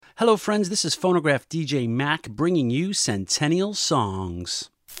Hello friends, this is Phonograph DJ Mac bringing you Centennial Songs.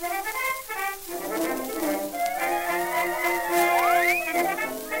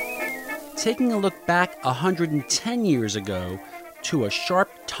 Taking a look back 110 years ago to a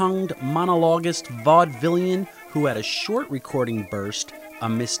sharp-tongued monologuist vaudevillian who had a short recording burst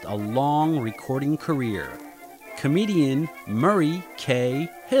amidst a long recording career. Comedian Murray K.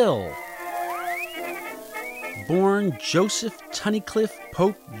 Hill. Born Joseph Tunnicliffe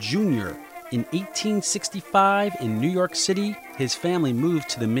Pope Jr. in 1865 in New York City, his family moved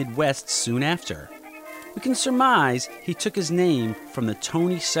to the Midwest soon after. We can surmise he took his name from the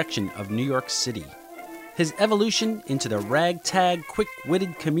Tony section of New York City. His evolution into the ragtag,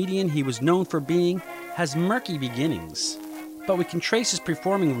 quick-witted comedian he was known for being has murky beginnings, but we can trace his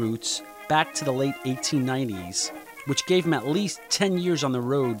performing roots back to the late 1890s, which gave him at least 10 years on the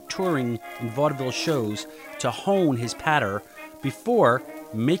road touring in vaudeville shows to hone his patter before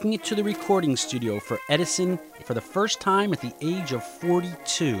making it to the recording studio for Edison for the first time at the age of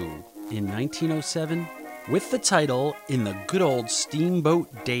 42 in 1907 with the title In the Good Old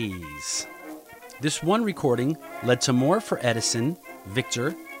Steamboat Days. This one recording led to more for Edison,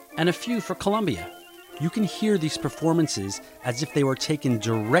 Victor, and a few for Columbia. You can hear these performances as if they were taken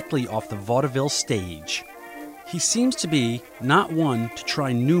directly off the vaudeville stage. He seems to be not one to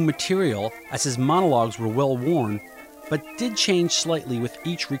try new material, as his monologues were well worn, but did change slightly with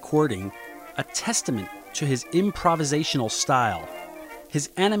each recording, a testament to his improvisational style. His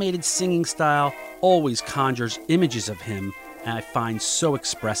animated singing style always conjures images of him, and I find so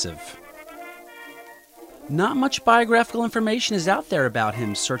expressive. Not much biographical information is out there about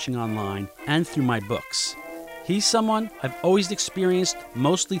him searching online and through my books. He's someone I've always experienced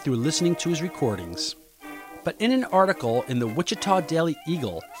mostly through listening to his recordings. But in an article in the Wichita Daily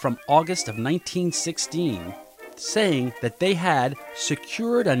Eagle from August of 1916, saying that they had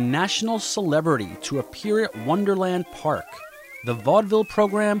secured a national celebrity to appear at Wonderland Park, the vaudeville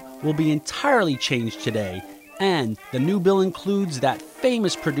program will be entirely changed today, and the new bill includes that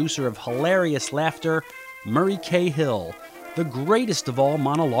famous producer of hilarious laughter, Murray K. Hill, the greatest of all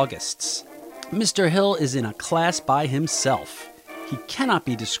monologists. Mr. Hill is in a class by himself. He cannot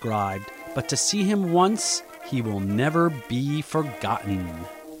be described, but to see him once, he will never be forgotten.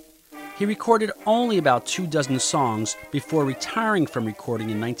 He recorded only about 24 songs before retiring from recording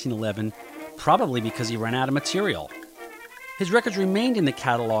in 1911, probably because he ran out of material. His records remained in the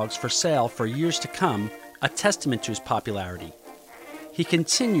catalogs for sale for years to come, a testament to his popularity. He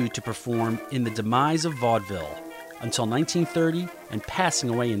continued to perform in the demise of vaudeville until 1930 and passing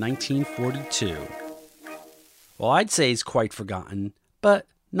away in 1942. Well, I'd say he's quite forgotten, but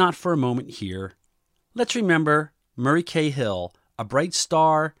not for a moment here. Let's remember Murray K. Hill, a bright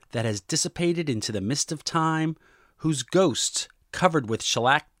star that has dissipated into the mist of time, whose ghost, covered with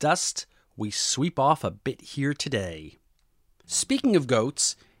shellac dust, we sweep off a bit here today. Speaking of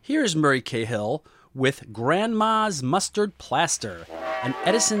goats, here's Murray K. Hill with Grandma's Mustard Plaster, an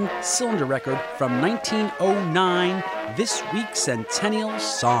Edison cylinder record from 1909, this week's Centennial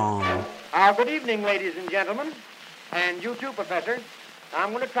Song. Good evening, ladies and gentlemen, and you too, Professor.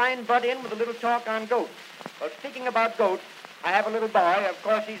 I'm going to try and butt in with a little talk on goats. Well, speaking about goats, I have a little boy. Of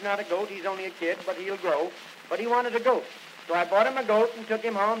course, he's not a goat. He's only a kid, but he'll grow. But he wanted a goat. So I bought him a goat and took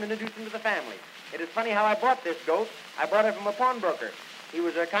him home and introduced him to the family. It is funny how I bought this goat. I bought it from a pawnbroker. He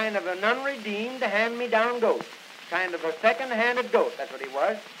was a kind of an unredeemed, hand-me-down goat. Kind of a second-handed goat, that's what he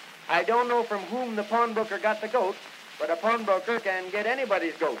was. I don't know from whom the pawnbroker got the goat, but a pawnbroker can get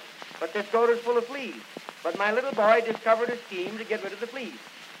anybody's goat. But this goat is full of fleas. But my little boy discovered a scheme to get rid of the fleas.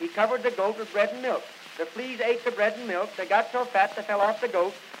 He covered the goat with bread and milk. The fleas ate the bread and milk. They got so fat they fell off the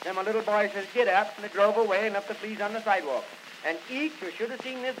goat. Then my little boy says, "Get up," and they drove away and left the fleas on the sidewalk. And eat, you should have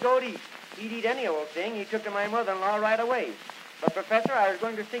seen this goat eat. He'd eat any old thing. He took to my mother-in-law right away. But, Professor, I was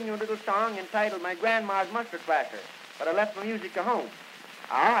going to sing you a little song entitled My Grandma's Mustard Plaster, but I left my music at home.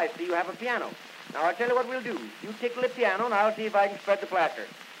 I see you have a piano. Now, I'll tell you what we'll do. You tickle the piano, and I'll see if I can spread the plaster.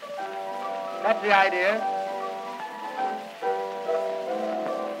 That's the idea.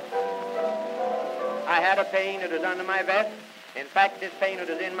 I had a pain, it was under my vest. In fact, this pain, it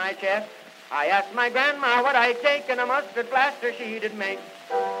was in my chest. I asked my grandma what I'd take, and a mustard plaster she did make.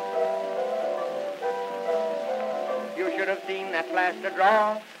 You should have seen that plaster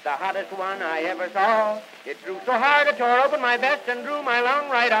draw, the hottest one I ever saw. It drew so hard it tore open my vest and drew my lung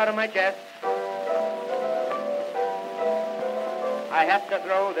right out of my chest. I had to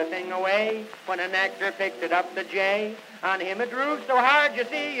throw the thing away when an actor picked it up, the J. On him it drew so hard, you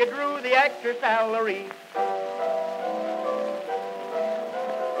see, it drew the actor's salary.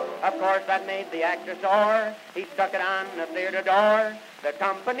 Of course, that made the actor sore. He stuck it on the theater door. The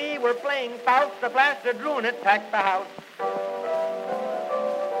company were playing Faust, the plaster drew and it packed the house.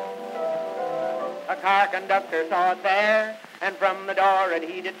 A car conductor saw it there, and from the door it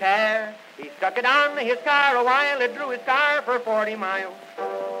he did tear. He stuck it on his car a while, it drew his car for 40 miles.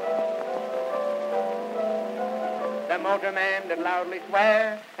 The motorman did loudly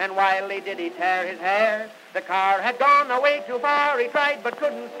swear, and wildly did he tear his hair. The car had gone away too far, he tried but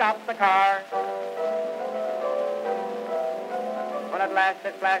couldn't stop the car. Well, at last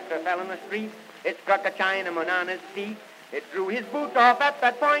this plaster fell in the street, it struck a Chinaman on his feet. It drew his boots off at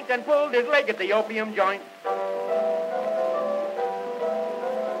that point and pulled his leg at the opium joint.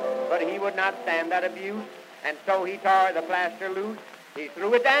 But he would not stand that abuse, and so he tore the plaster loose. He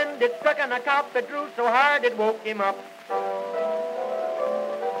threw it and it struck on a cop that drew so hard it woke him up.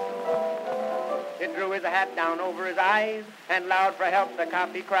 It drew his hat down over his eyes, and loud for help the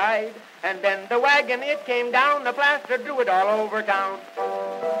cop he cried. And then the wagon it came down, the plaster drew it all over town.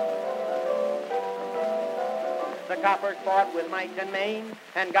 The coppers fought with might and main,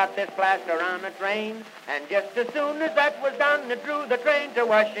 and got this plaster on a train. And just as soon as that was done, it drew the train to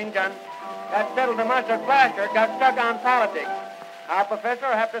Washington. That settled the mustard plaster, got stuck on politics. Our professor,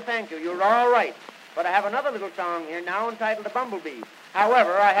 I have to thank you. You're all right. But I have another little song here now entitled The Bumblebee.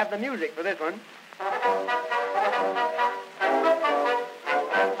 However, I have the music for this one.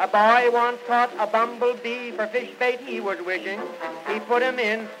 A boy once caught a bumblebee for fish bait he was wishing. He put him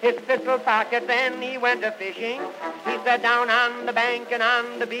in his pistol pocket, then he went a fishing. He sat down on the bank and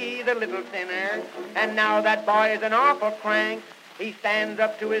on the bee, the little sinner. And now that boy is an awful crank. He stands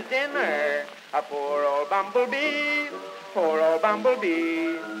up to his dinner. A poor old bumblebee, poor old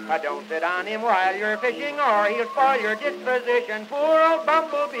bumblebee. Don't sit on him while you're fishing, or he'll spoil your disposition. Poor old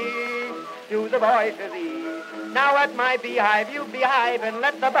bumblebee, to the boy says he. Now at my beehive you beehive and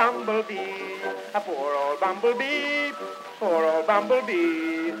let the bumblebee. A poor old bumblebee, poor old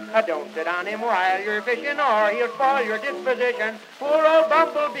bumblebee. Don't sit on him while you're fishing, or he'll spoil your disposition. Poor old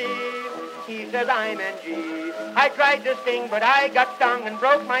bumblebee, he says I'm NG. I tried to sting, but I got stung and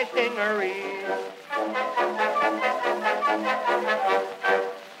broke my stingery.